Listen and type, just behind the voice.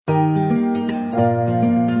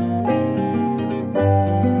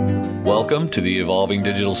Welcome to the Evolving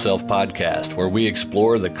Digital Self podcast, where we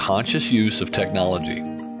explore the conscious use of technology.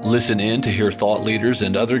 Listen in to hear thought leaders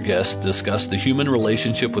and other guests discuss the human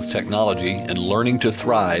relationship with technology and learning to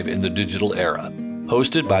thrive in the digital era.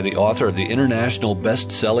 Hosted by the author of the international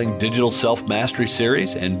best-selling Digital Self-Mastery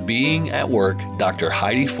series and Being at Work, Dr.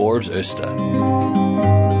 Heidi Forbes Osta.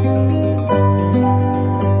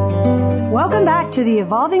 Welcome back to the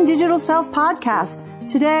Evolving Digital Self podcast.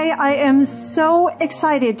 Today, I am so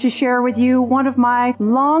excited to share with you one of my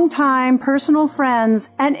longtime personal friends,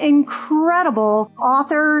 an incredible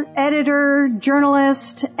author, editor,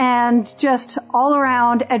 journalist, and just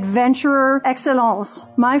all-around adventurer excellence,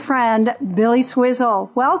 my friend, Billy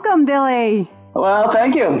Swizzle. Welcome, Billy. Well,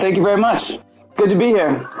 thank you. Thank you very much. Good to be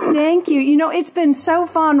here. Thank you. You know, it's been so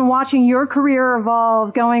fun watching your career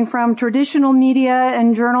evolve, going from traditional media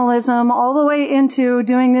and journalism all the way into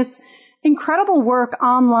doing this incredible work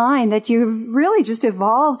online that you've really just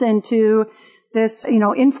evolved into this,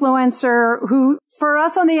 influencer who, for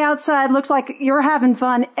us on the outside, looks like you're having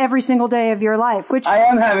fun every single day of your life, which I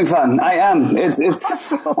am having fun. I am. It's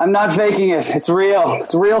I'm not faking it. It's real.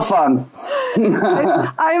 It's real fun.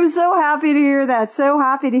 I am so happy to hear that. So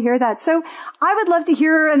happy to hear that. So I would love to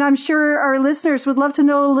hear, and I'm sure our listeners would love to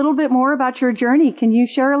know a little bit more about your journey. Can you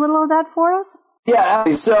share a little of that for us?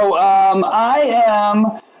 Yeah. So,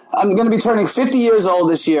 I'm going to be turning 50 years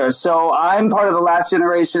old this year. So I'm part of the last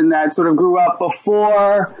generation that sort of grew up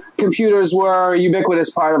before computers were a ubiquitous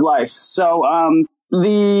part of life. So,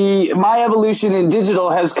 my evolution in digital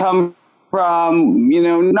has come from,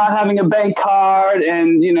 not having a bank card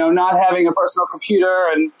and, not having a personal computer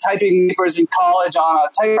and typing papers in college on a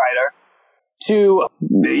typewriter to,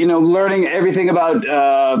 learning everything about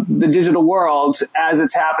the digital world as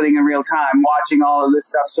it's happening in real time, watching all of this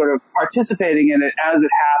stuff, sort of participating in it as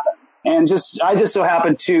it happened. And I just so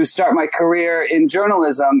happened to start my career in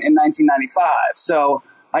journalism in 1995. So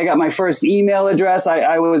I got my first email address.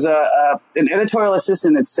 I was an editorial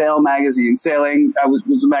assistant at Sail magazine. Sailing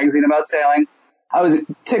was a magazine about sailing. I was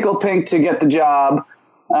tickled pink to get the job.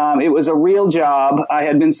 It was a real job. I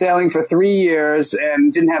had been sailing for 3 years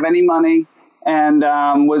and didn't have any money. And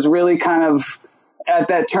was really kind of at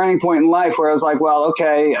that turning point in life where I was like, well,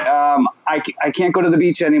 okay, I can't go to the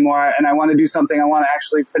beach anymore, and I want to do something. I want to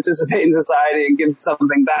actually participate in society and give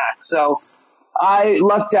something back. So I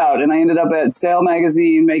lucked out, and I ended up at Sail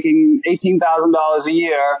magazine making $18,000 a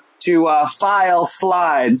year to file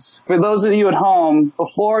slides. For those of you at home,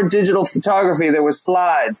 before digital photography, there was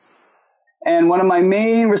slides. And one of my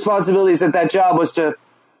main responsibilities at that job was to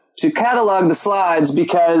catalog the slides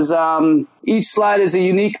because each slide is a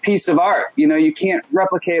unique piece of art. You can't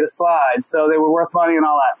replicate a slide, so they were worth money and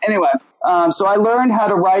all that. Anyway, so I learned how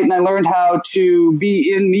to write and I learned how to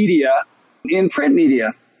be in media, in print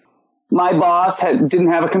media. My boss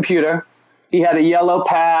didn't have a computer. He had a yellow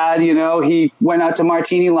pad, he went out to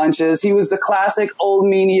martini lunches. He was the classic old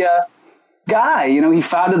media guy. He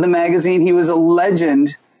founded the magazine. He was a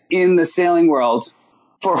legend in the sailing world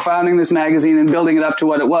for founding this magazine and building it up to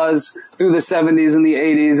what it was through the 70s and the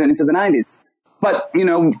 80s and into the 90s. But,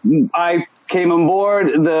 I came on board.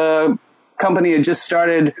 The company had just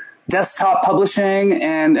started desktop publishing.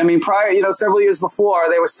 And prior, several years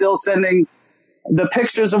before, they were still sending the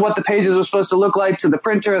pictures of what the pages were supposed to look like to the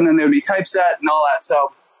printer, and then there would be typeset and all that.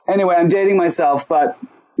 So anyway, I'm dating myself, but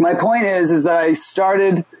my point is that I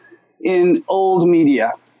started in old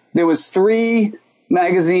media. There was 3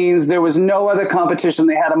 magazines. There was no other competition.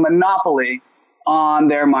 They had a monopoly on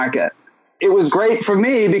their market. It was great for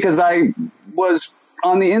me because I was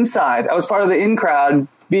on the inside. I was part of the in crowd,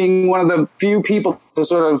 being one of the few people to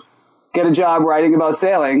sort of get a job writing about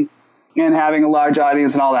sailing and having a large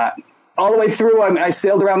audience and all that. All the way through, I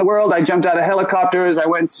sailed around the world. I jumped out of helicopters. I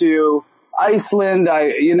went to Iceland.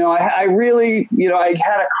 I had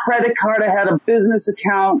a credit card. I had a business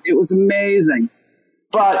account. It was amazing.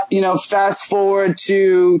 But, fast forward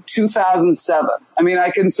to 2007.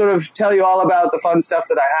 I can sort of tell you all about the fun stuff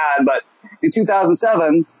that I had, but in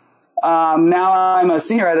 2007, now I'm a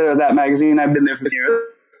senior editor of that magazine. I've been there for 15 years.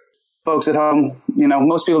 Folks at home,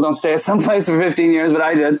 most people don't stay at some place for 15 years, but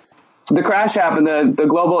I did. The crash happened, the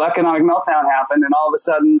global economic meltdown happened, and all of a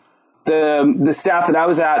sudden, the staff that I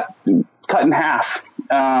was at cut in half.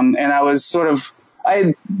 And I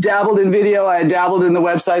had dabbled in video. I had dabbled in the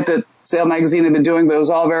website that Sail magazine had been doing, but it was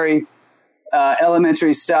all very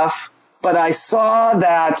elementary stuff. But I saw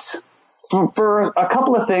that for a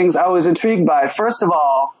couple of things I was intrigued by. First of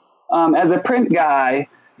all, as a print guy,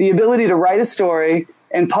 the ability to write a story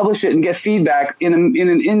and publish it and get feedback in a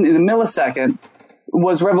millisecond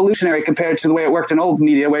was revolutionary compared to the way it worked in old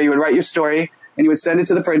media, where you would write your story and you would send it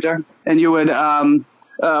to the printer and you would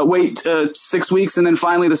wait 6 weeks, and then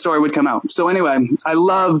finally the story would come out. So anyway, I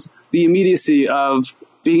loved the immediacy of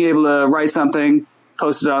being able to write something,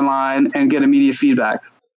 post it online, and get immediate feedback.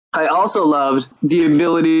 I also loved the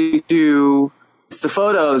ability to use the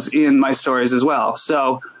photos in my stories as well.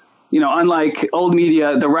 So, unlike old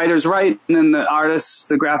media, the writers write, and then the artists,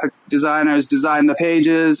 the graphic designers design the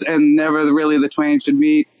pages, and never really the twain should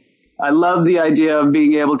meet. I love the idea of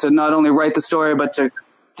being able to not only write the story, but to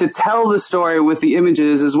tell the story with the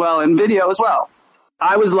images as well, and video as well.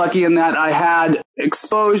 I was lucky in that I had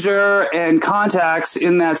exposure and contacts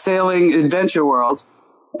in that sailing adventure world.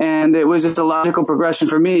 And it was just a logical progression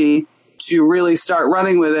for me to really start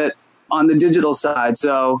running with it on the digital side.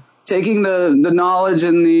 So taking the knowledge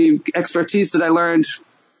and the expertise that I learned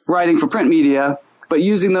writing for print media, but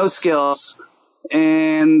using those skills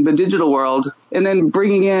in the digital world, and then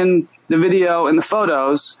bringing in the video and the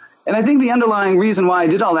photos. And I think the underlying reason why I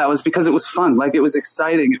did all that was because it was fun. Like, it was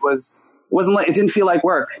exciting. It didn't feel like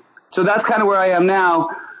work. So that's kind of where I am now.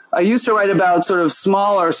 I used to write about sort of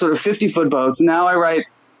smaller, sort of 50-foot boats. Now I write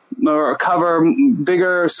or cover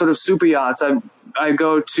bigger sort of super yachts. I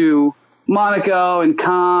go to Monaco and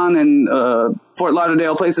Cannes and Fort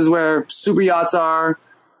Lauderdale, places where super yachts are,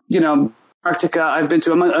 Arctica. I've been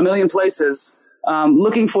to a million places,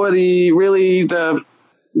 looking for the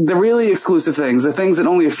really exclusive things, the things that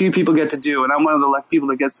only a few people get to do. And I'm one of the people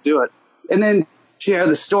that gets to do it. And then share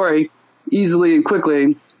the story easily and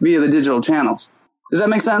quickly via the digital channels. Does that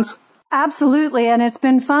make sense? Absolutely. And it's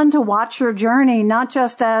been fun to watch your journey, not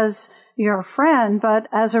just as your friend, but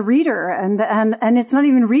as a reader. And it's not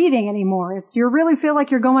even reading anymore. You really feel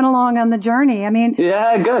like you're going along on the journey. I mean,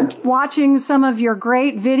 yeah, good. Watching some of your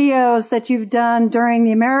great videos that you've done during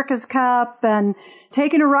the America's Cup and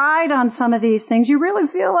taking a ride on some of these things, you really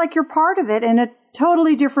feel like you're part of it in a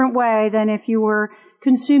totally different way than if you were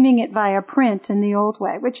consuming it via print in the old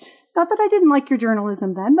way, which, not that I didn't like your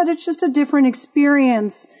journalism then, but it's just a different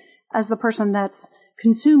experience as the person that's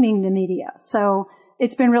consuming the media. So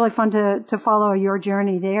it's been really fun to follow your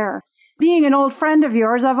journey there. Being an old friend of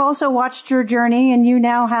yours, I've also watched your journey, and you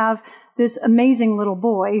now have this amazing little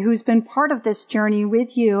boy who's been part of this journey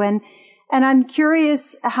with you. And I'm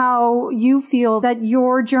curious how you feel that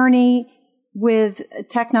your journey with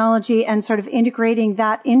technology and sort of integrating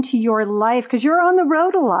that into your life, because you're on the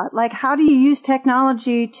road a lot. Like, how do you use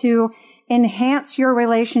technology to enhance your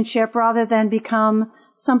relationship rather than become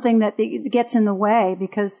something that gets in the way?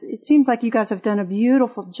 Because it seems like you guys have done a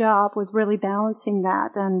beautiful job with really balancing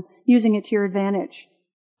that and using it to your advantage.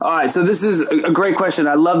 All right. So this is a great question.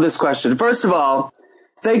 I love this question. First of all,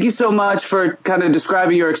 thank you so much for kind of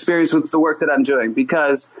describing your experience with the work that I'm doing,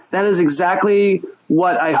 because that is exactly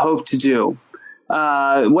what I hope to do.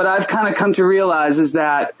 What I've kind of come to realize is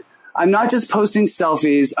that I'm not just posting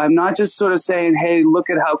selfies. I'm not just sort of saying, hey,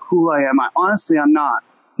 look at how cool I am. Honestly, I'm not.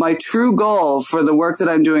 My true goal for the work that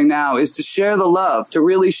I'm doing now is to share the love, to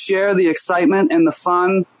really share the excitement and the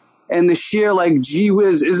fun and the sheer, like, gee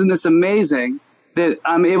whiz, isn't this amazing that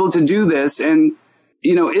I'm able to do this? And,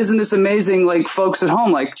 isn't this amazing? Like, folks at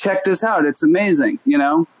home, like, check this out. It's amazing,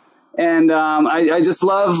 And I just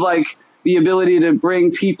love, like, the ability to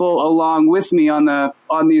bring people along with me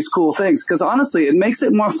on these cool things. Because honestly, it makes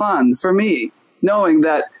it more fun for me knowing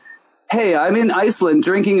that, hey, I'm in Iceland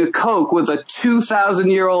drinking a Coke with a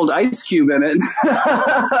 2,000-year-old ice cube in it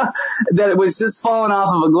that it was just falling off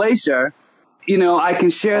of a glacier. I can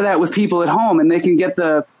share that with people at home, and they can get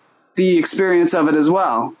the experience of it as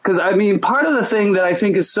well. Because, part of the thing that I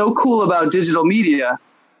think is so cool about digital media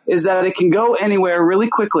is that it can go anywhere really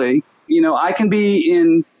quickly. I can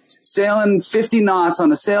be sailing 50 knots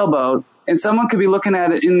on a sailboat, and someone could be looking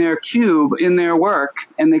at it in their cube, in their work,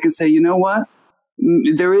 and they can say, you know what?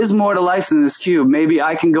 There is more to life than this cube. Maybe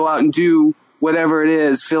I can go out and do whatever it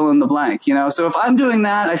is, fill in the blank, So if I'm doing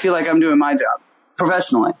that, I feel like I'm doing my job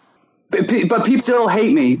professionally. But people still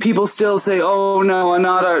hate me. People still say, oh, no,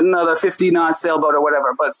 another 50-knot sailboat or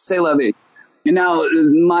whatever, but c'est la vie. And now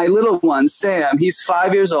my little one, Sam, he's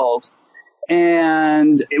 5 years old.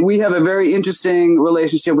 And we have a very interesting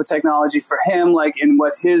relationship with technology for him, like in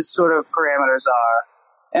what his sort of parameters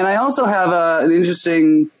are. And I also have an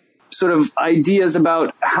interesting sort of ideas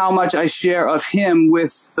about how much I share of him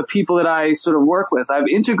with the people that I sort of work with. I've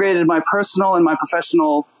integrated my personal and my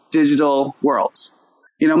professional digital worlds.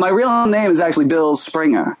 My real name is actually Bill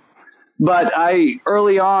Springer. But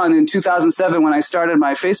early on in 2007, when I started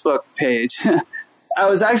my Facebook page, I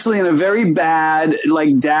was actually in a very bad,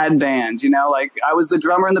 dad band, I was the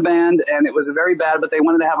drummer in the band, and it was very bad, but they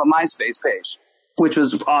wanted to have a MySpace page, which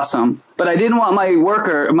was awesome. But I didn't want my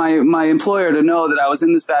employer to know that I was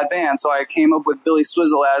in this bad band, so I came up with Billy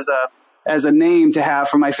Swizzle as as a name to have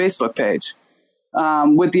for my Facebook page,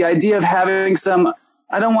 with the idea of having some,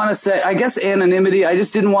 I don't want to say, I guess, anonymity. I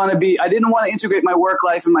just didn't want to integrate my work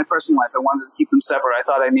life and my personal life. I wanted to keep them separate. I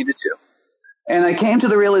thought I needed to. And I came to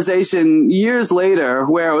the realization years later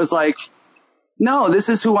where it was like, no, this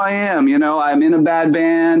is who I am. You know, I'm in a bad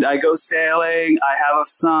band. I go sailing. I have a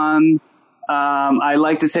son. I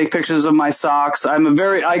like to take pictures of my socks. I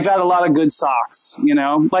got a lot of good socks, you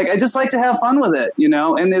know, like I just like to have fun with it, you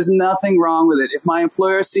know, and there's nothing wrong with it. If my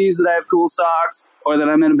employer sees that I have cool socks or that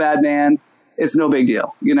I'm in a bad band, it's no big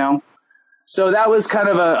deal, you know? So that was kind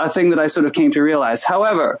of a thing that I sort of came to realize.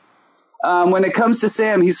 However, when it comes to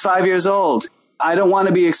Sam, he's 5 years old. I don't want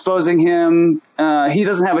to be exposing him. He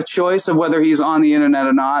doesn't have a choice of whether he's on the internet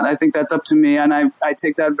or not. I think that's up to me, and I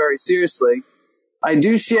take that very seriously. I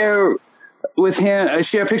do share with him, I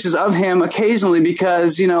share pictures of him occasionally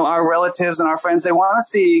because, you know, our relatives and our friends, they want to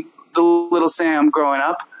see the little Sam growing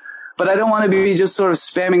up. But I don't want to be just sort of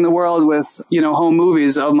spamming the world with, you know, home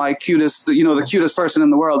movies of my cutest, you know, the cutest person in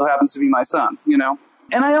the world who happens to be my son, you know.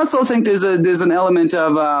 And I also think there's an element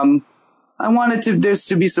of, I wanted there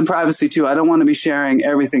to be some privacy too. I don't want to be sharing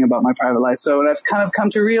everything about my private life. So I've kind of come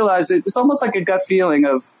to realize it's almost like a gut feeling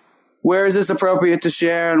of where is this appropriate to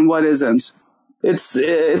share and what isn't. It's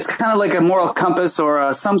kind of like a moral compass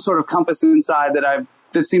or some sort of compass inside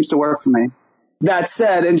that seems to work for me. That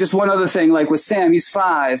said, and just one other thing, like with Sam, he's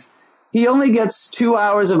 5. He only gets 2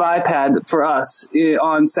 hours of iPad for us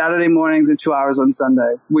on Saturday mornings and 2 hours on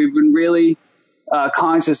Sunday. We've been really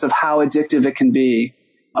conscious of how addictive it can be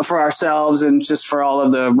for ourselves and just for all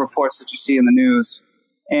of the reports that you see in the news.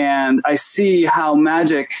 And I see how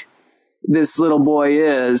magic this little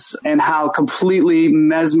boy is and how completely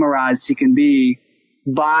mesmerized he can be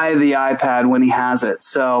by the iPad when he has it.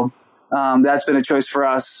 So that's been a choice for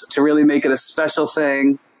us to really make it a special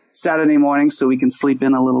thing Saturday morning so we can sleep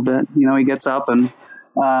in a little bit. You know, he gets up and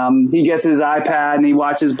he gets his iPad and he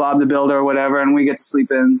watches Bob the Builder or whatever, and we get to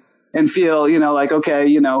sleep in and feel, you know, like, okay,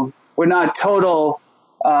 you know, we're not total,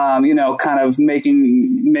 you know, kind of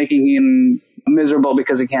making him miserable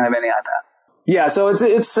because he can't have any iPad. Yeah, so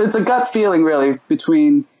it's a gut feeling really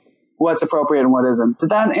between what's appropriate and what isn't. Did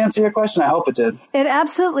that answer your question? I hope it did. It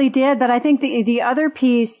absolutely did, but I think the other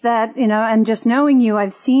piece that, you know, and just knowing you,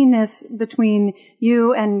 I've seen this between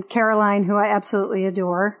you and Caroline, who I absolutely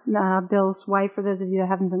adore, Bill's wife, for those of you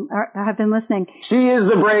that have been listening. She is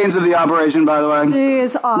the brains of the operation, by the way. She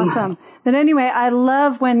is awesome. But anyway, I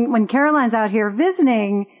love when Caroline's out here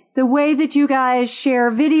visiting, the way that you guys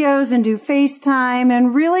share videos and do FaceTime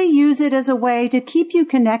and really use it as a way to keep you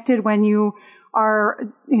connected when you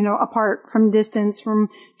are, you know, apart from distance, from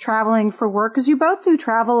traveling for work, because you both do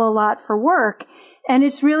travel a lot for work. And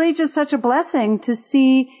it's really just such a blessing to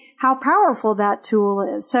see how powerful that tool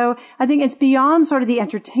is. So I think it's beyond sort of the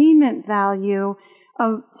entertainment value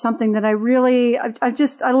of something that I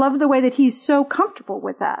love the way that he's so comfortable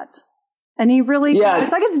with that. And he really,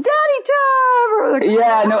 it's like, it's daddy time.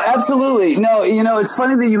 Yeah, no, absolutely. No, you know, it's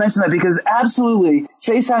funny that you mentioned that because absolutely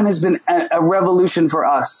FaceTime has been a revolution for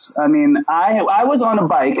us. I mean, I was on a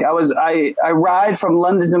bike. I ride from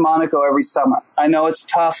London to Monaco every summer. I know it's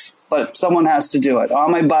tough, but someone has to do it. On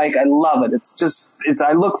my bike, I love it.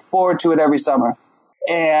 I look forward to it every summer.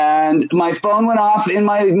 And my phone went off in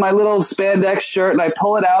my little spandex shirt, and I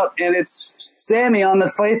pull it out, and it's Sammy on the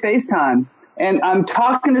FaceTime. And I'm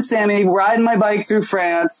talking to Sammy, riding my bike through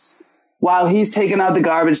France while he's taking out the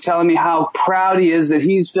garbage, telling me how proud he is that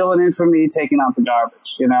he's filling in for me taking out the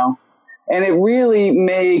garbage, you know? And it really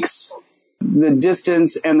makes the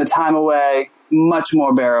distance and the time away much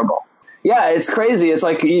more bearable. Yeah, it's crazy. It's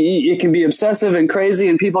like it can be obsessive and crazy,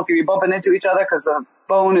 and people can be bumping into each other because the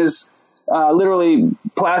phone is literally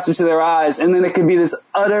plastered to their eyes. And then it can be this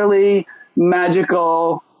utterly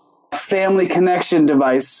magical family connection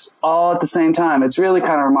device all at the same time. It's really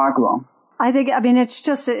kind of remarkable.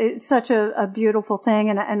 It's such a beautiful thing.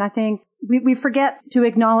 And I think we forget to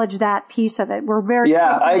acknowledge that piece of it. We're very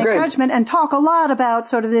quick to make judgment and talk a lot about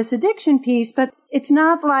sort of this addiction piece, but it's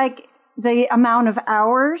not like the amount of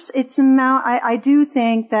hours. I do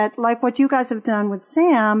think that, like what you guys have done with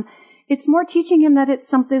Sam, it's more teaching him that it's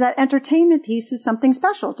something, that entertainment piece is something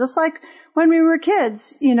special. Just like when we were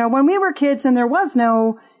kids, you know, when we were kids and there was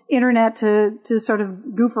no internet to sort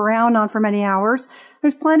of goof around on for many hours.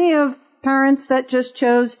 There's plenty of parents that just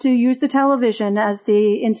chose to use the television as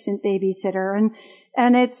the instant babysitter.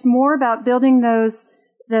 And it's more about building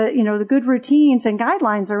the good routines and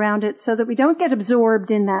guidelines around it so that we don't get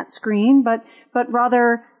absorbed in that screen, but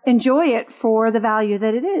rather enjoy it for the value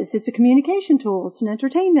that it is. It's a communication tool. It's an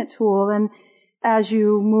entertainment tool. as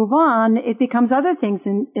you move on, it becomes other things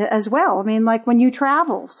as well. I mean, like when you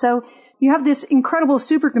travel. So you have this incredible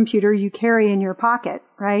supercomputer you carry in your pocket,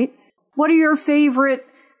 right? What are your favorite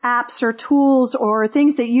apps or tools or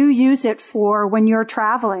things that you use it for when you're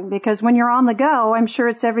traveling? Because when you're on the go, I'm sure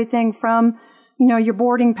it's everything from, your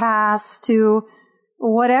boarding pass to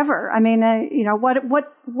whatever. I mean,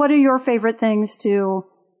 what are your favorite things to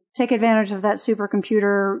take advantage of that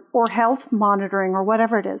supercomputer or health monitoring or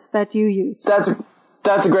whatever it is that you use?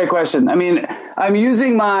 That's a great question. I mean, I'm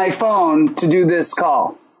using my phone to do this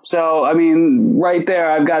call. So, I mean, right there,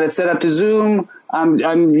 I've got it set up to Zoom.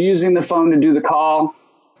 I'm using the phone to do the call.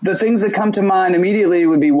 The things that come to mind immediately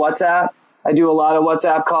would be WhatsApp. I do a lot of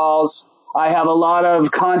WhatsApp calls. I have a lot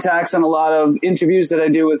of contacts and a lot of interviews that I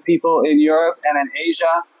do with people in Europe and in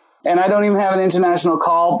Asia. And I don't even have an international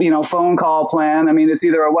call, phone call plan. I mean, it's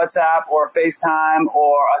either a WhatsApp or a FaceTime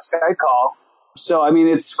or a Skype call. So, I mean,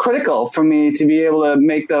 it's critical for me to be able to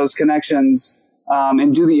make those connections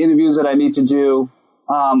and do the interviews that I need to do,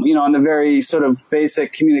 on the very sort of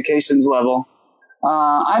basic communications level.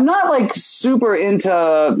 I'm not like super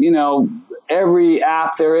into, every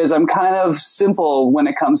app there is. I'm kind of simple when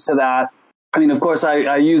it comes to that. I mean, of course,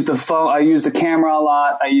 I use the phone. I use the camera a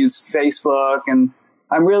lot. I use Facebook, and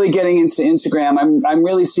I'm really getting into Instagram. I'm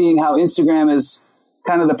really seeing how Instagram is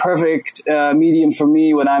kind of the perfect medium for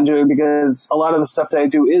me what I'm doing, because a lot of the stuff that I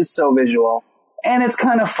do is so visual, and it's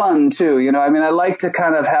kind of fun too. I mean, I like to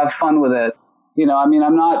kind of have fun with it. I mean,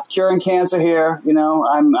 I'm not curing cancer here.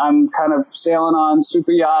 I'm kind of sailing on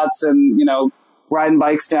super yachts and, riding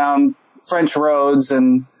bikes down French roads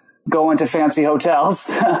and going to fancy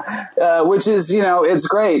hotels, which is, it's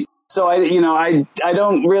great. So I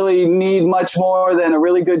don't really need much more than a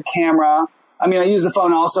really good camera. I mean, I use the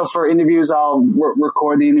phone also for interviews. I'll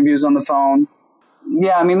record the interviews on the phone.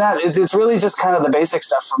 Yeah. I mean, it's really just kind of the basic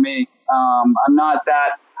stuff for me. I'm not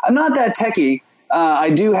that techie.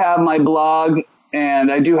 I do have my blog,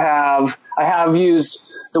 and I have used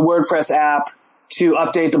the WordPress app to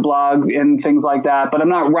update the blog and things like that, but I'm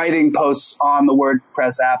not writing posts on the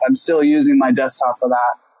WordPress app. I'm still using my desktop for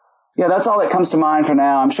that. Yeah, that's all that comes to mind for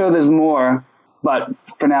now. I'm sure there's more, but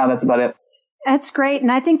for now, that's about it. That's great.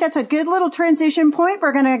 And I think that's a good little transition point.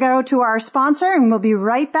 We're going to go to our sponsor, and we'll be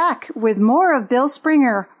right back with more of Bill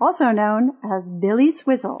Springer, also known as Billy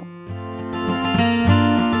Swizzle.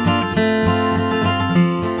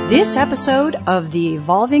 This episode of The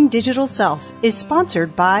Evolving Digital Self is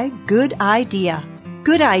sponsored by Good Idea.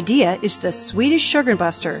 Good Idea is the Swedish Sugar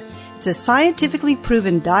Buster. It's a scientifically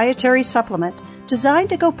proven dietary supplement designed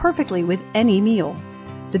to go perfectly with any meal.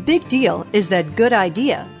 The big deal is that Good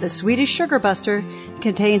Idea, the Swedish Sugar Buster,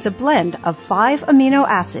 contains a blend of 5 amino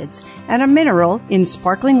acids and a mineral in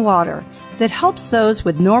sparkling water that helps those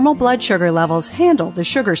with normal blood sugar levels handle the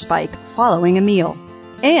sugar spike following a meal.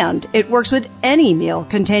 And it works with any meal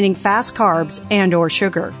containing fast carbs and or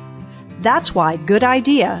sugar. That's why Good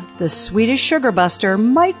Idea, the Swedish Sugar Buster,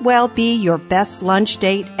 might well be your best lunch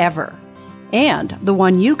date ever. And the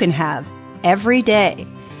one you can have every day.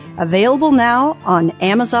 Available now on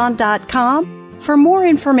Amazon.com. For more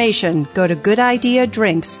information, go to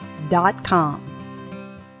goodideadrinks.com.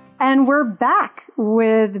 And we're back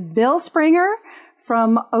with Bill Springer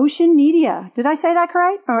from Ocean Media. Did I say that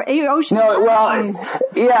correct? Or Ocean? No, well,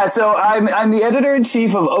 yeah. So I'm the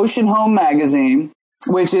editor-in-chief of Ocean Home Magazine,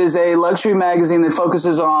 which is a luxury magazine that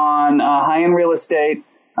focuses on high-end real estate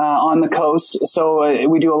on the coast. So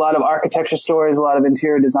we do a lot of architecture stories, a lot of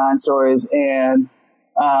interior design stories, and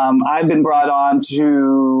I've been brought on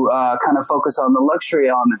to kind of focus on the luxury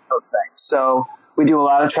element of things. So we do a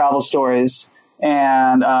lot of travel stories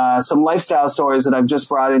and some lifestyle stories that I've just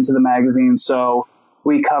brought into the magazine. So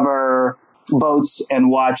we cover boats and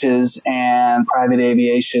watches and private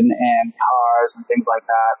aviation and cars and things like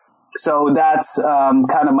that. So that's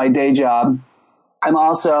kind of my day job. I'm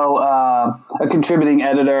also a contributing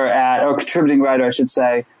contributing writer, I should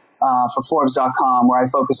say, for Forbes.com, where I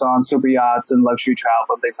focus on super yachts and luxury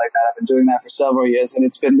travel and things like that. I've been doing that for several years, and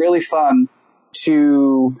it's been really fun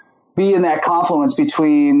to be in that confluence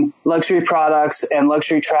between luxury products and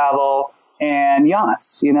luxury travel and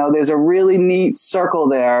yachts. There's a really neat circle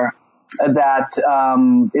there that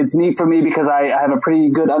it's neat for me because I have a pretty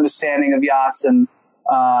good understanding of yachts, and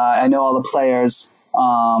I know all the players.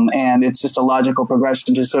 And it's just a logical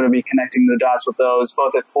progression to sort of be connecting the dots with those,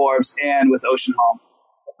 both at Forbes and with Ocean Home.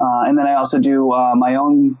 And then I also do my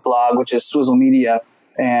own blog, which is Swizzle Media,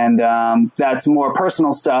 and that's more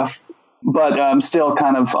personal stuff, but still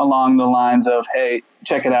kind of along the lines of, hey,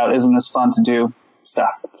 check it out, isn't this fun to do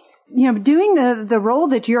stuff? Doing the role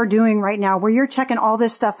that you're doing right now, where you're checking all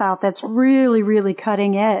this stuff out that's really, really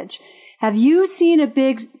cutting edge. Have you seen a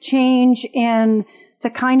big change in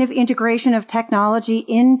the kind of integration of technology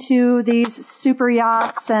into these super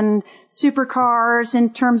yachts and supercars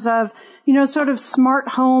in terms of, sort of smart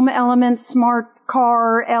home elements, smart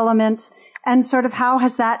car elements, and sort of how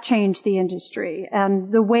has that changed the industry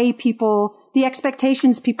and the way the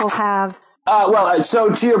expectations people have?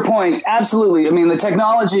 So to your point, absolutely. I mean, the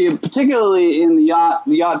technology, particularly in the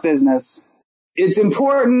yacht business, it's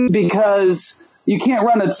important because you can't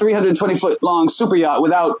run a 320-foot long super yacht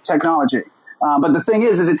without technology. But the thing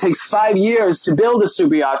is it takes 5 years to build a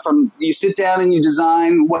super yacht. From you sit down and you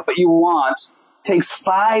design what you want. It takes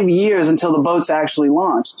 5 years until the boat's actually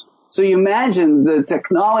launched. So you imagine the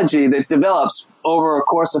technology that develops over a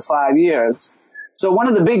course of 5 years. So one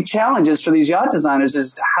of the big challenges for these yacht designers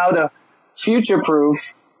is how to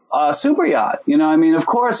future-proof a super yacht. Of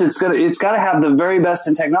course, it's got to have the very best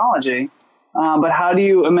in technology. But how do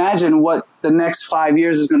you imagine what the next 5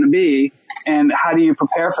 years is going to be, and how do you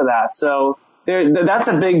prepare for that? So that's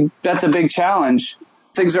a big challenge.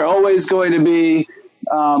 Things are always going to be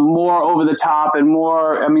more over the top and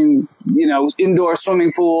more. Indoor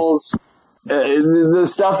swimming pools, the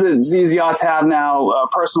stuff that these yachts have now,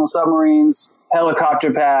 personal submarines,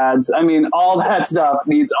 helicopter pads. All that stuff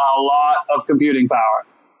needs a lot of computing power,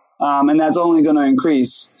 and that's only going to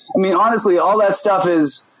increase. Honestly, all that stuff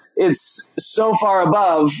it's so far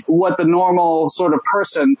above what the normal sort of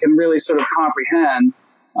person can really sort of comprehend,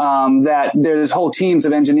 that there's whole teams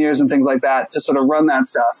of engineers and things like that to sort of run that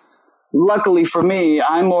stuff. Luckily for me,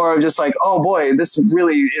 I'm more of just like, oh boy, this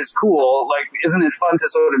really is cool. Like, isn't it fun to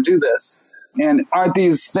sort of do this? And aren't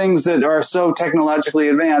these things that are so technologically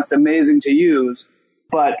advanced amazing to use?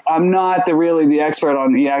 But I'm not really the expert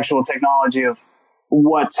on the actual technology of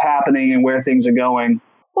what's happening and where things are going.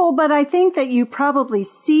 Well, but I think that you probably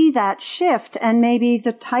see that shift, and maybe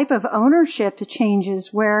the type of ownership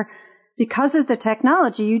changes where, because of the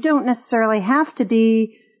technology, you don't necessarily have to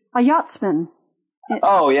be a yachtsman.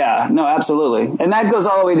 Oh, yeah. No, absolutely. And that goes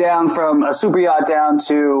all the way down from a super yacht down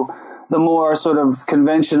to the more sort of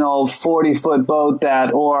conventional 40-foot boat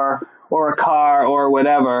or a car or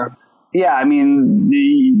whatever. Yeah,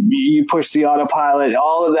 you push the autopilot,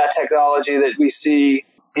 all of that technology that we see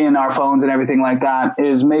in our phones and everything like that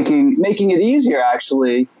is making it easier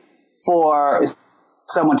actually for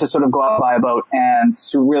someone to sort of go out and buy a boat and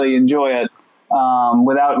to really enjoy it,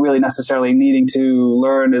 without really necessarily needing to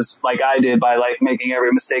learn as like I did by like making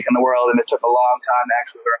every mistake in the world, and it took a long time to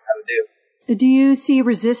actually learn how to do. Do you see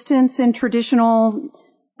resistance in traditional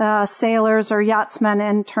sailors or yachtsmen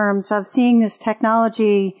in terms of seeing this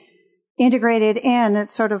technology integrated in?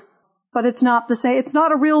 It's sort of, but it's not the same. It's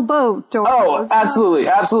not a real boat. Absolutely.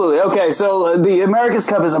 Okay, so the America's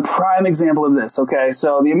Cup is a prime example of this. Okay,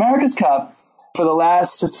 so the America's Cup, for the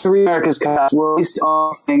last 3 America's Cups, were released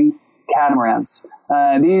on catamarans.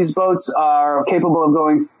 These boats are capable of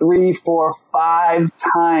going 3, 4, 5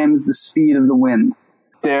 times the speed of the wind.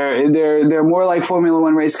 They're more like Formula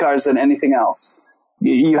One race cars than anything else.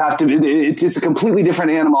 You have to. It's a completely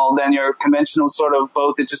different animal than your conventional sort of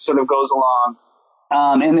boat that just sort of goes along.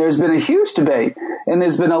 And there's been a huge debate, and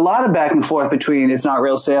there's been a lot of back and forth between it's not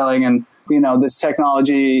real sailing and, this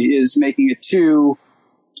technology is making it too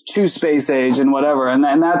space age and whatever. And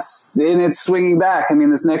it's swinging back.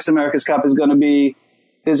 This next America's Cup there's going to be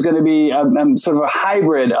a sort of a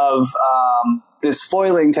hybrid of, this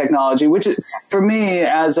foiling technology, which for me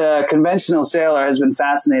as a conventional sailor has been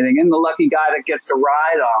fascinating. And the lucky guy that gets to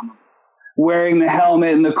ride on them, wearing the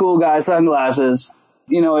helmet and the cool guy sunglasses.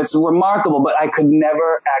 It's remarkable, but I could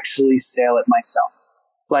never actually sail it myself.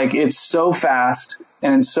 Like, it's so fast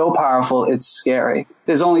and it's so powerful, it's scary.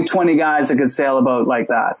 There's only 20 guys that could sail a boat like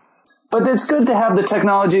that. But it's good to have the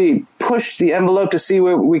technology push the envelope to see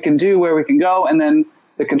where we can do, where we can go, and then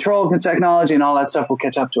the control of the technology and all that stuff will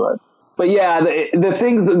catch up to it. But yeah, the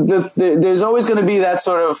things, there's always going to be that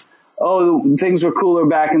sort of, things were cooler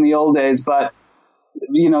back in the old days, but,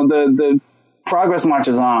 the progress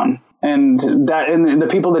marches on. And the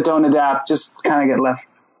people that don't adapt just kind of get left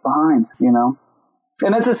behind,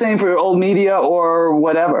 And that's the same for old media or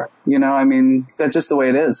whatever, that's just the way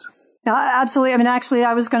it is. No, absolutely. Actually,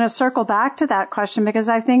 I was going to circle back to that question because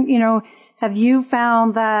I think, have you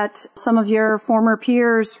found that some of your former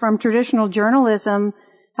peers from traditional journalism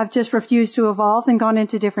have just refused to evolve and gone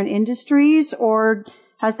into different industries, or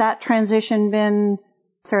has that transition been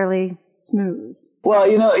fairly smooth? Well,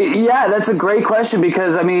 yeah, that's a great question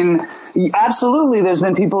because, absolutely, there's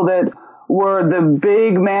been people that were the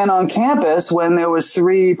big man on campus when there was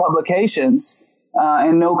 3 publications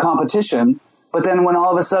and no competition. But then when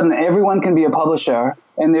all of a sudden everyone can be a publisher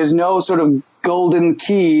and there's no sort of golden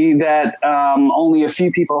key that only a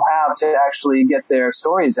few people have to actually get their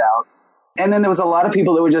stories out. And then there was a lot of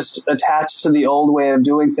people that were just attached to the old way of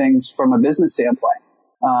doing things from a business standpoint.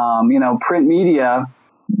 Print media,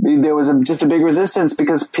 there was just a big resistance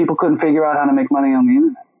because people couldn't figure out how to make money on the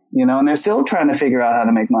internet, and they're still trying to figure out how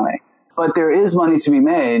to make money. But there is money to be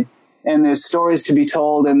made, and there's stories to be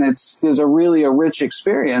told, and there's a rich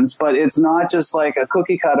experience, but it's not just like a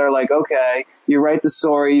cookie cutter, like, okay, you write the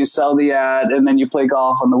story, you sell the ad, and then you play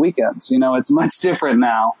golf on the weekends. It's much different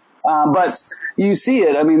now. But you see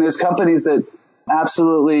it. I mean, there's companies that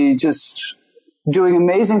absolutely just doing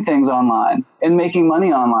amazing things online and making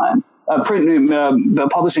money online, the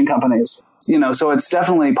publishing companies, so it's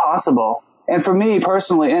definitely possible. And for me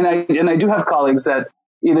personally, and I do have colleagues that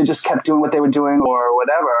either just kept doing what they were doing or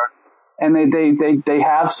whatever, and they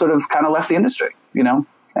have sort of kind of left the industry,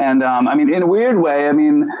 and in a weird way,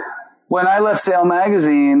 when I left Sail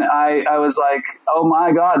Magazine, I was like, oh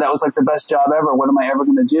my God, that was like the best job ever. What am I ever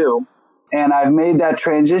going to do? And I've made that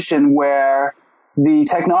transition where the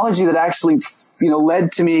technology that actually,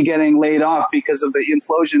 led to me getting laid off because of the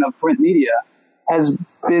implosion of print media has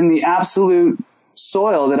been the absolute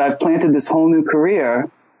soil that I've planted this whole new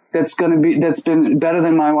career that's been better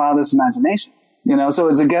than my wildest imagination. So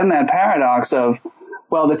it's again that paradox of,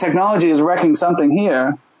 well, the technology is wrecking something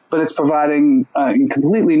here, but it's providing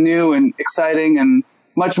completely new and exciting and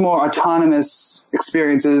much more autonomous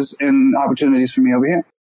experiences and opportunities for me over here.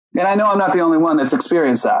 And I know I'm not the only one that's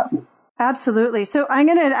experienced that. Absolutely. So I'm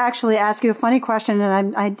going to actually ask you a funny question,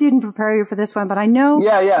 and I didn't prepare you for this one, but I know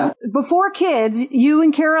before kids, you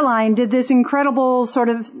and Caroline did this incredible sort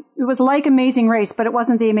of, it was like Amazing Race, but it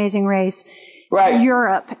wasn't the Amazing Race. Right.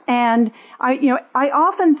 Europe. And I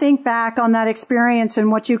often think back on that experience and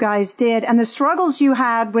what you guys did and the struggles you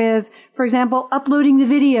had with, for example, uploading the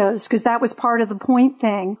videos, because that was part of the point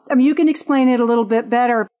thing. You can explain it a little bit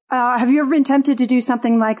better. Have you ever been tempted to do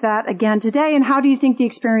something like that again today? And how do you think the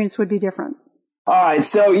experience would be different? All right.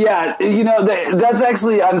 So, that's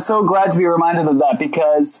actually, I'm so glad to be reminded of that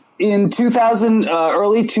because in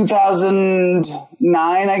early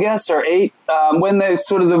 2009, I guess, or 8, when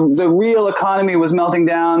the real economy was melting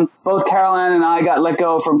down, both Caroline and I got let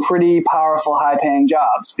go from pretty powerful, high-paying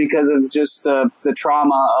jobs because of just the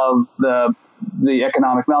trauma of the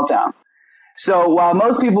economic meltdown. So while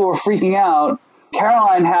most people were freaking out,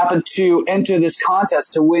 Caroline happened to enter this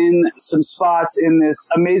contest to win some spots in this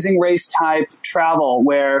Amazing Race type travel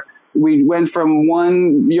where we went from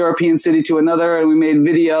one European city to another and we made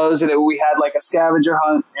videos and we had like a scavenger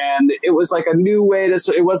hunt and it was like a new way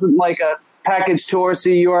it wasn't like a package tour,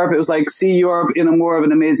 see Europe. It was like see Europe in a more of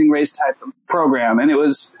an Amazing Race type of program. And it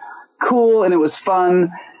was cool and it was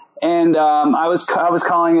fun. And, I was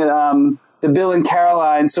calling it, the Bill and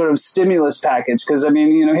Caroline sort of stimulus package. Cause here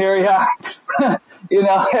we are,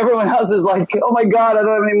 everyone else is like, oh my God, I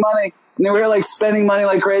don't have any money. And we were like spending money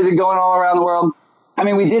like crazy going all around the world.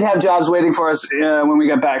 We did have jobs waiting for us when we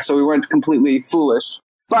got back. So we weren't completely foolish.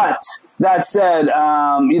 But that said,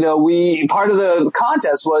 part of the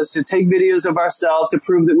contest was to take videos of ourselves to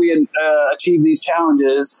prove that we had achieved these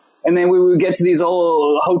challenges. And then we would get to these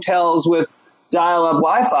old hotels with dial-up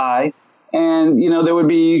Wi-Fi and, there would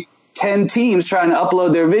be 10 teams trying to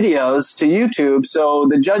upload their videos to YouTube so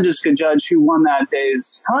the judges could judge who won that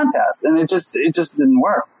day's contest. And it just didn't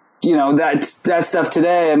work. That stuff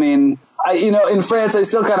today, in France, I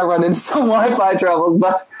still kind of run into some Wi-Fi troubles,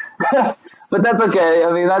 but that's okay.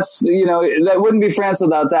 That wouldn't be France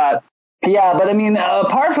without that. Yeah. But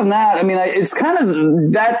apart from that, it's kind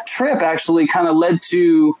of that trip actually kind of led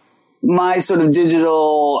to my sort of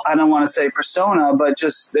digital, I don't want to say persona, but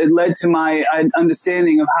just it led to my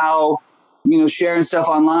understanding of how, sharing stuff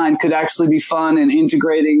online could actually be fun and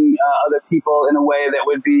integrating other people in a way that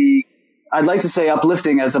would be, I'd like to say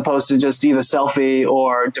uplifting as opposed to just either selfie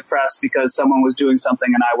or depressed because someone was doing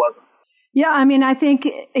something and I wasn't. Yeah. I think,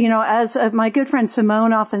 as my good friend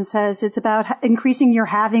Simone often says, it's about increasing your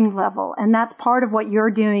having level. And that's part of what you're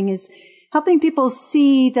doing is helping people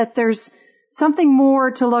see that there's something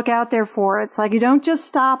more to look out there for. It's like you don't just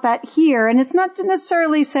stop at here. And it's not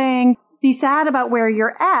necessarily saying be sad about where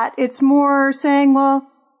you're at. It's more saying, well,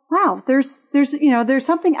 wow, there's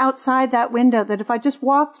something outside that window that if I just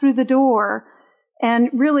walk through the door and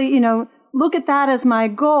really, look at that as my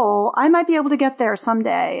goal, I might be able to get there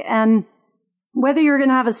someday. And whether you're going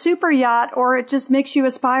to have a super yacht or it just makes you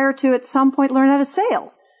aspire to at some point learn how to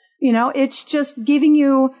sail, it's just giving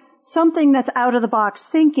you something that's out of the box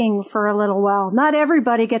thinking for a little while. Not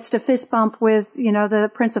everybody gets to fist bump with,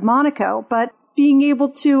 the Prince of Monaco, but being able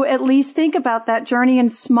to at least think about that journey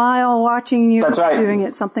and smile watching you doing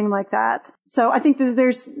it, something like that. So I think that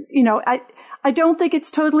there's, I don't think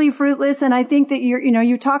it's totally fruitless. And I think that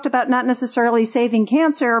you talked about not necessarily saving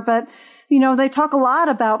cancer, but they talk a lot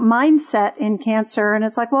about mindset in cancer. And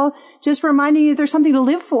it's like, well, just reminding you there's something to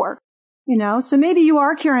live for, so maybe you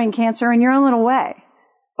are curing cancer in your own little way.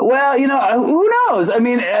 Well, who knows? I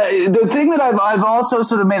mean, the thing that I've also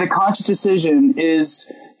sort of made a conscious decision is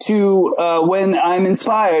to, when I'm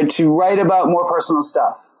inspired, to write about more personal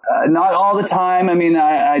stuff. Not all the time. I mean,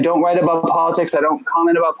 I don't write about politics. I don't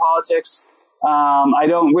comment about politics. I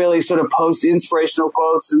don't really sort of post inspirational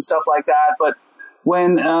quotes and stuff like that. But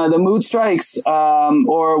when the mood strikes,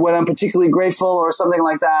 or when I'm particularly grateful or something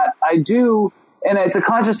like that, I do, and it's a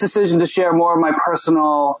conscious decision to share more of my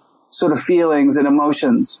personal sort of feelings and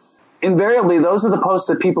emotions. Invariably, those are the posts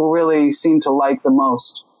that people really seem to like the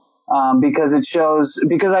most, because I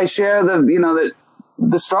share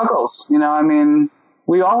the struggles. I mean,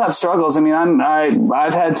 we all have struggles. I mean,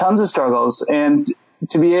 I've had tons of struggles, and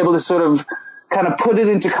to be able to sort of kind of put it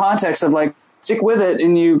into context of like, stick with it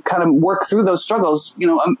and you kind of work through those struggles,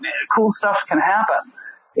 cool stuff can happen.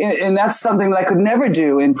 And that's something that I could never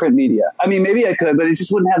do in print media. I mean, maybe I could, but it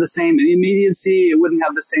just wouldn't have the same immediacy. It wouldn't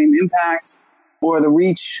have the same impact or the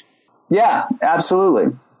reach. Yeah,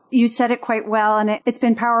 absolutely. You said it quite well, and it's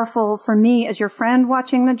been powerful for me as your friend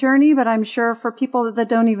watching the journey, but I'm sure for people that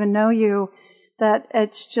don't even know you, that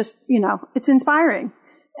it's just, it's inspiring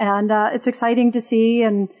and it's exciting to see.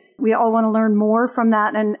 And we all want to learn more from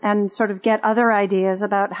that and sort of get other ideas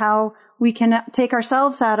about how we can take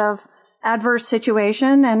ourselves out of adverse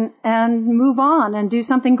situation and move on and do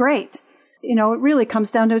something great. It really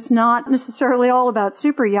comes down to, it's not necessarily all about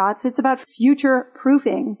super yachts. It's about future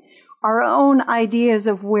proofing our own ideas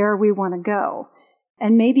of where we want to go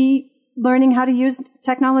and maybe learning how to use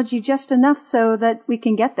technology just enough so that we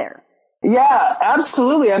can get there. Yeah,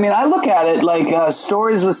 absolutely. I mean, I look at it like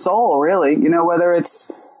stories with soul, really, whether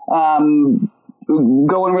it's going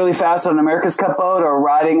really fast on an America's Cup boat or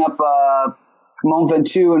riding up Mont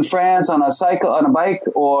Ventoux in France on a bike,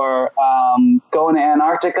 or going to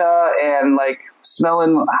Antarctica and like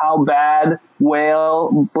smelling how bad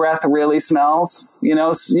whale breath really smells.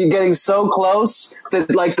 You're getting so close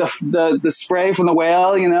that like the spray from the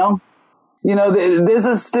whale,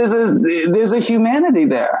 there's a humanity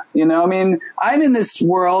there. I mean, I'm in this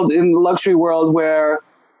world, in the luxury world, where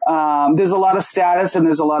there's a lot of status and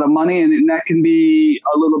there's a lot of money, and that can be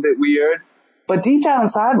a little bit weird. But deep down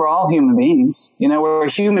inside, we're all human beings. We're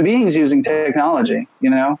human beings using technology.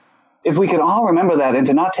 If we could all remember that and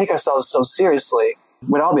to not take ourselves so seriously,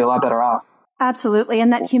 we'd all be a lot better off. Absolutely.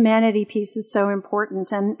 And that humanity piece is so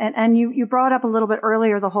important. And you brought up a little bit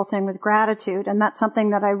earlier the whole thing with gratitude. And that's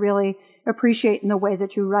something that I really appreciate in the way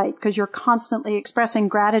that you write, because you're constantly expressing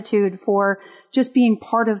gratitude for just being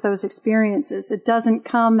part of those experiences. It doesn't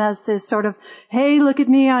come as this sort of, hey, look at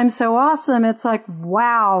me, I'm so awesome. It's like,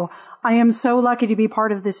 wow, I am so lucky to be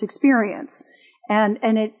part of this experience. And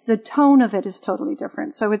the tone of it is totally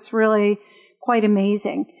different. So it's really quite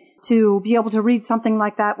amazing to be able to read something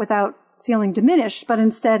like that without feeling diminished, but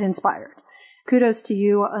instead inspired. Kudos to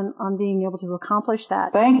you on being able to accomplish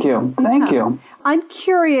that. Thank you. Thank you. I'm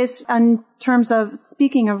curious in terms of,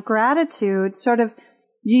 speaking of gratitude, sort of,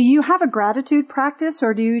 do you have a gratitude practice,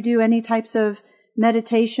 or do you do any types of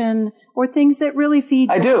meditation or things that really feed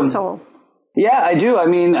the soul? Yeah, I do. I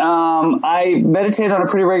mean, I meditate on a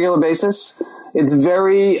pretty regular basis. It's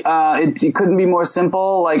very, it couldn't be more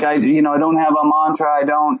simple. Like I don't have a mantra. I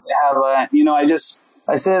don't have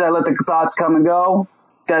I sit, I let the thoughts come and go.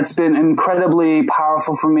 That's been incredibly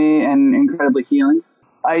powerful for me and incredibly healing.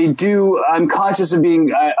 I'm conscious of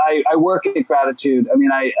I work at gratitude. I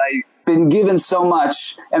mean, I've been given so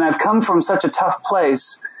much, and I've come from such a tough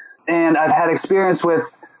place, and I've had experience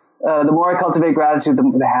with, the more I cultivate gratitude,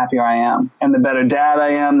 the happier I am, and the better dad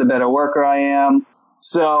I am, the better worker I am.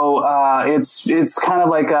 So, it's kind of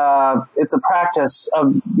like it's a practice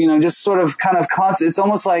of, just sort of kind of constant. It's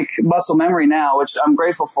almost like muscle memory now, which I'm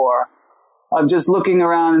grateful for, of just looking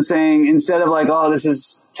around and saying, instead of like, oh, this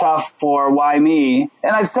is tough, or why me?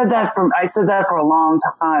 And I said that for a long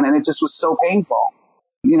time, and it just was so painful.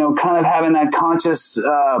 Kind of having that conscious,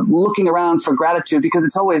 looking around for gratitude, because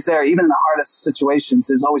it's always there. Even in the hardest situations,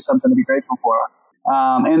 there's always something to be grateful for.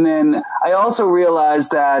 And then I also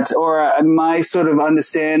realized that, or my sort of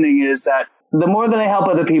understanding is that the more that I help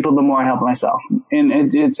other people, the more I help myself.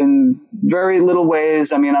 And it's in very little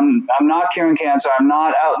ways. I mean, I'm not curing cancer. I'm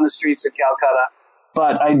not out in the streets of Calcutta,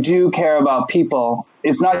 but I do care about people.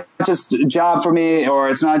 It's not just a job for me, or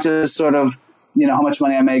it's not just sort of, how much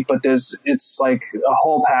money I make, but it's like a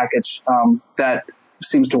whole package, that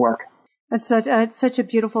seems to work. It's such a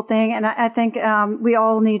beautiful thing. And I think, we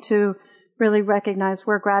all need to really recognize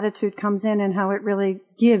where gratitude comes in and how it really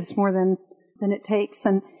gives more than it takes.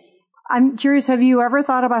 And I'm curious, have you ever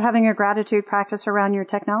thought about having a gratitude practice around your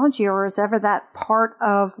technology, or is ever that part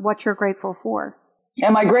of what you're grateful for?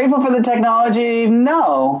 Am I grateful for the technology?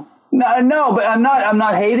 No, but I'm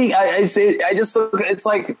not hating. I just look, it's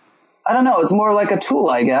like, I don't know. It's more like a tool,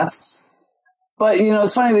 I guess. But,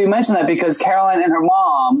 it's funny that you mentioned that, because Caroline and her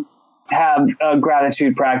mom have a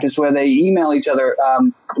gratitude practice where they email each other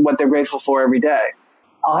what they're grateful for every day.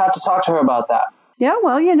 I'll have to talk to her about that. Yeah,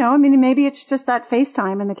 well, maybe it's just that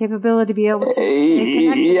FaceTime and the capability to be able to stay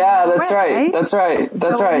connected. Yeah, that's right. That's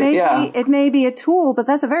right. It may be a tool, but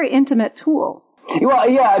that's a very intimate tool. Well,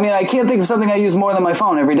 yeah, I can't think of something I use more than my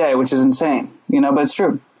phone every day, which is insane, but it's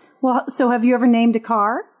true. Well, so have you ever named a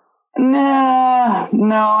car? Nah,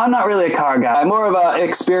 no, I'm not really a car guy. I'm more of an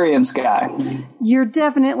experience guy. You're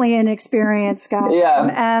definitely an experience guy. Yeah.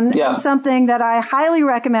 And it's something that I highly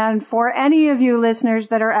recommend for any of you listeners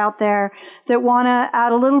that are out there that want to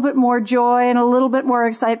add a little bit more joy and a little bit more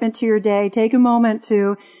excitement to your day. Take a moment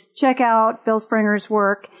to check out Bill Springer's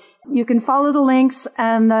work. You can follow the links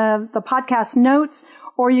and the podcast notes,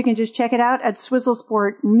 or you can just check it out at Swizzle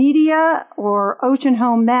Sport Media or Ocean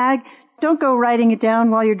Home Mag. Don't go writing it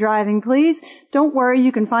down while you're driving, please. Don't worry.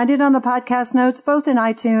 You can find it on the podcast notes, both in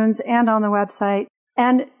iTunes and on the website.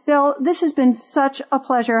 And Bill, this has been such a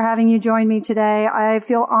pleasure having you join me today. I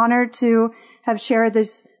feel honored to have shared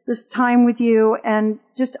this time with you, and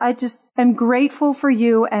I just am grateful for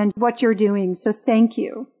you and what you're doing. So thank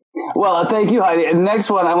you. Well, thank you, Heidi. And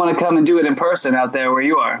next one, I want to come and do it in person out there where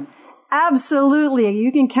you are. Absolutely.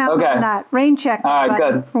 You can count on that. Rain check. All right,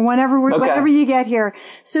 good. For whenever you get here.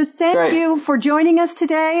 So thank you for joining us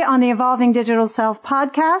today on the Evolving Digital Self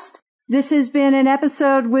podcast. This has been an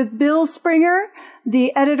episode with Bill Springer,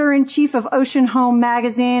 the editor-in-chief of Ocean Home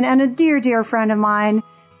Magazine and a dear, dear friend of mine.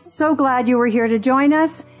 So glad you were here to join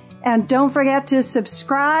us. And don't forget to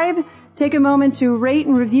subscribe. Take a moment to rate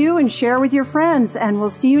and review and share with your friends. And we'll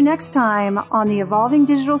see you next time on the Evolving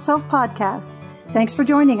Digital Self podcast. Thanks for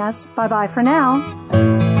joining us. Bye-bye for now.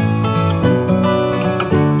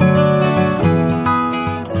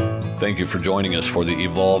 Thank you for joining us for the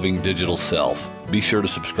Evolving Digital Self. Be sure to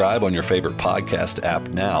subscribe on your favorite podcast app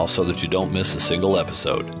now so that you don't miss a single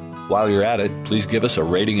episode. While you're at it, please give us a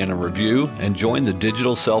rating and a review, and join the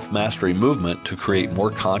Digital Self-Mastery movement to create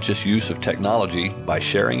more conscious use of technology by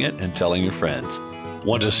sharing it and telling your friends.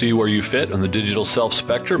 Want to see where you fit on the digital self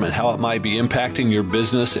spectrum and how it might be impacting your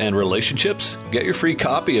business and relationships? Get your free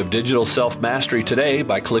copy of Digital Self Mastery today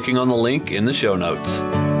by clicking on the link in the show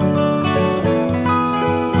notes.